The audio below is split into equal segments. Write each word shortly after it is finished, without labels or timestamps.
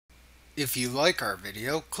If you like our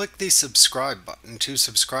video, click the subscribe button to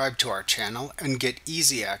subscribe to our channel and get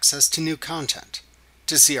easy access to new content.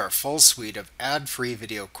 To see our full suite of ad-free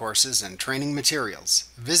video courses and training materials,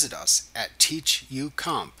 visit us at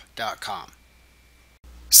teachucomp.com.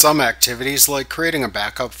 Some activities like creating a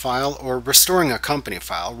backup file or restoring a company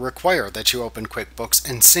file require that you open QuickBooks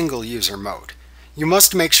in single user mode. You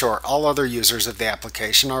must make sure all other users of the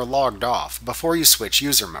application are logged off before you switch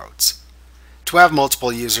user modes. To have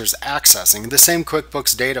multiple users accessing the same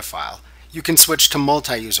QuickBooks data file, you can switch to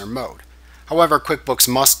multi-user mode. However, QuickBooks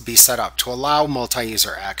must be set up to allow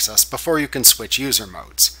multi-user access before you can switch user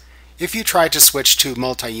modes. If you try to switch to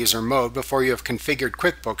multi-user mode before you have configured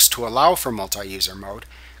QuickBooks to allow for multi-user mode,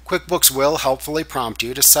 QuickBooks will helpfully prompt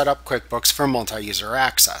you to set up QuickBooks for multi-user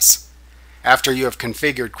access. After you have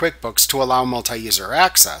configured QuickBooks to allow multi-user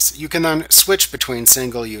access, you can then switch between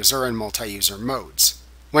single-user and multi-user modes.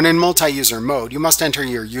 When in multi-user mode, you must enter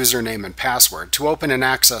your username and password to open and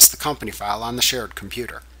access the company file on the shared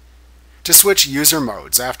computer. To switch user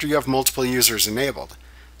modes after you have multiple users enabled,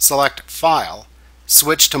 select File,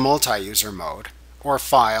 Switch to Multi-User Mode, or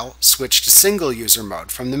File, Switch to Single-User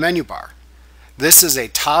Mode from the menu bar. This is a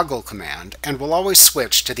toggle command and will always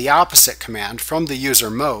switch to the opposite command from the user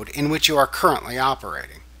mode in which you are currently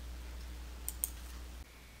operating.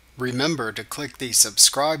 Remember to click the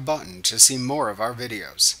subscribe button to see more of our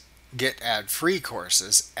videos. Get ad-free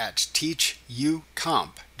courses at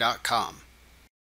teachucomp.com.